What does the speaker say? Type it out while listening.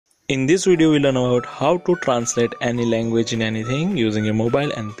In this video, we learn about how to translate any language in anything using your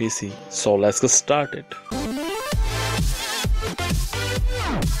mobile and PC. So let's get started.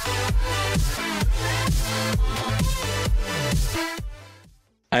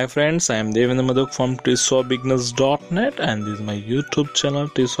 Hi friends, I am Devendra Madhuk from TipsForBeginners.net and this is my YouTube channel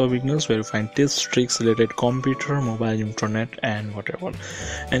TipsForBeginners, where you find tips, tricks related computer, mobile, internet and whatever.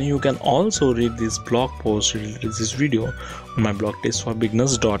 And you can also read this blog post related to this video on my blog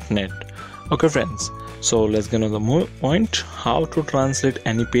TipsForBeginners.net. Okay friends, so let's get on the point: how to translate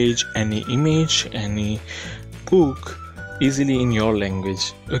any page, any image, any book easily in your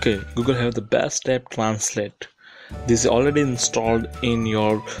language. Okay, Google have the best app Translate. This is already installed in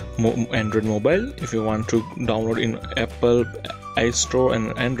your Android mobile. If you want to download in Apple iStore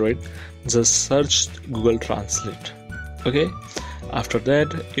and Android, just search Google Translate. Okay, after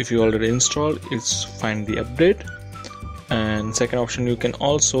that, if you already installed, it's find the update, and second option, you can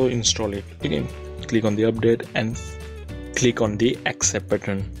also install it. Again, click on the update and click on the accept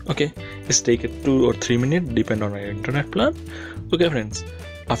button. Okay, it's take 2 or 3 minutes depend on your internet plan. Okay friends,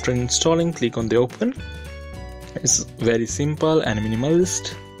 after installing, click on the open. It's very simple and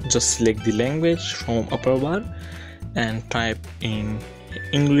minimalist. Just select the language from upper bar and type in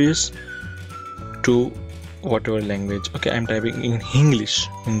English to whatever language. Okay, I'm typing in English,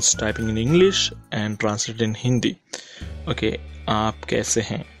 means typing in English and translate in Hindi. Okay, aap kaise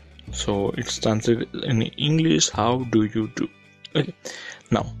hain? So it's translated in English, how do you do? Okay,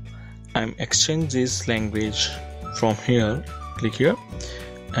 now I'm exchange this language from here. Click here,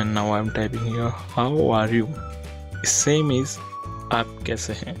 and now I'm typing here, how are you? Same is आप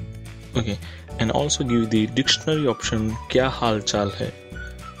कैसे हैं. Okay, and also give the dictionary option क्या हाल चाल है.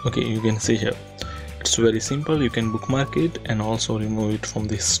 Okay, you can see here, it's very simple. You can bookmark it and also remove it from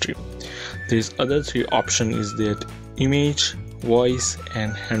the history. These other 3 option is that image, voice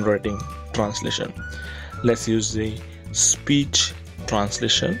and handwriting translation. Let's use the speech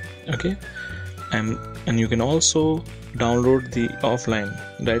translation. Okay, and you can also download the offline.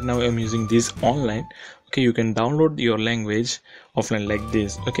 Right now I'm using this online. Okay, you can download your language offline like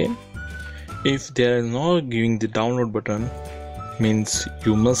this. Okay, if there is no giving the download button, means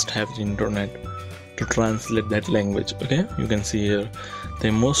you must have the internet to translate that language. Okay, you can see here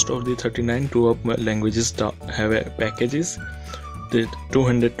the most of the 39 languages have packages that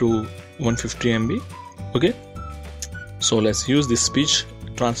 200 to 150 MB. Okay, so let's use the speech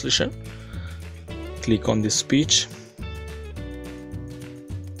translation. Click on the speech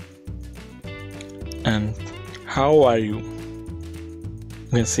and how are you? You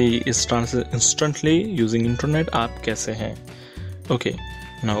can see it's translated instantly using internet. Aap kaise hain? Okay,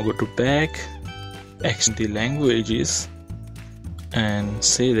 now go to back, exchange the languages and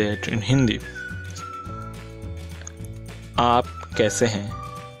say that in Hindi. Aap kaise hain?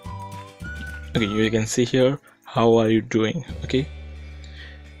 Okay, you can see here, how are you doing? Okay,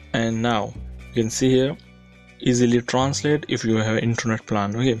 and now you can see here, easily translate if you have internet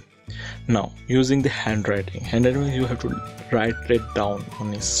plan. Okay, now using the handwriting, you have to write it down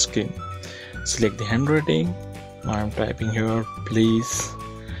on your screen. Select the handwriting. Now I'm typing here, please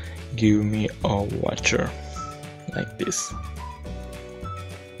give me a water, like this.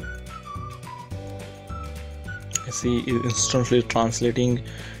 I see it instantly translating,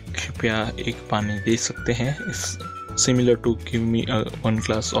 कृपया एक पानी दे सकते हैं. It's similar to give me a 1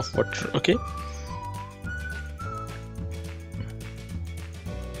 glass of water. Okay,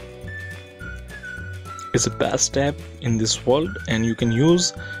 it's the best app in this world and you can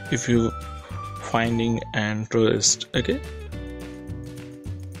use if you finding interest. Okay,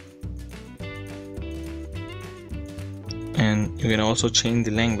 and you can also change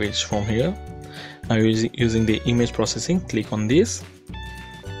the language from here. Now using the image processing, click on this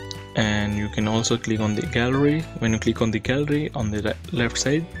and you can also click on the gallery. When you click on the gallery on the left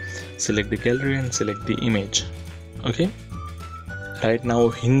side, select the gallery and select the image. Okay, right now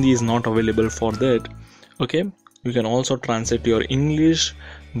Hindi is not available for that. Okay, you can also translate your English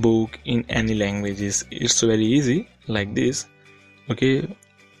book in any languages. It's very easy like this. Okay,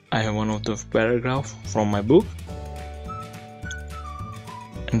 I have one of the paragraph from my book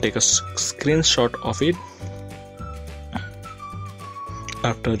and take a screenshot of it.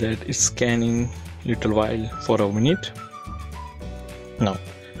 After that, it's scanning little while for a minute. Now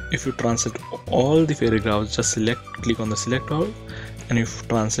if you translate all the paragraphs, just click on the select all, and if you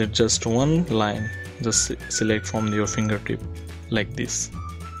translate just one line, just select from your fingertip like this.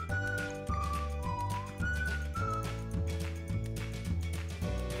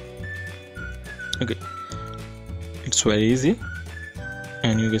 Okay, it's very easy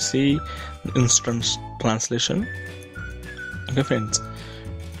and you can see instant translation. Okay friends,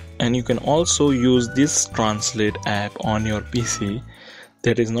 And you can also use this translate app on your PC.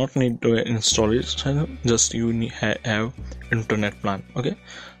 That is not need to install it, just you need have internet plan. Okay,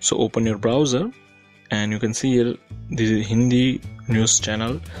 so open your browser and you can see here this is Hindi news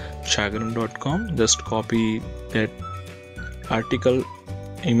channel chagran.com. just copy that article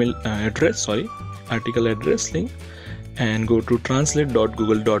address link and go to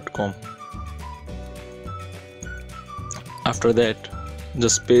translate.google.com. After that,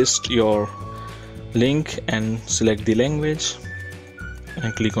 just paste your link and select the language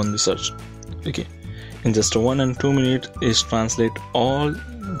and click on the search. Okay, in just 1 and 2 minutes is translate all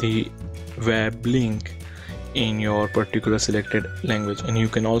the web link in your particular selected language. And you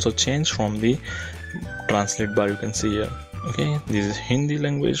can also change from the translate bar, you can see here. Okay, this is Hindi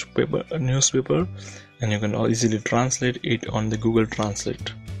language newspaper, and you can easily translate it on the Google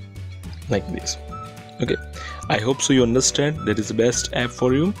Translate like this. Okay, I hope so you understand that is the best app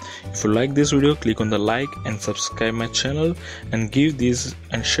for you. If you like this video, click on the like and subscribe my channel and give this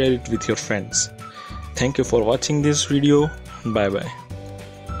and share it with your friends. Thank you for watching this video. Bye bye.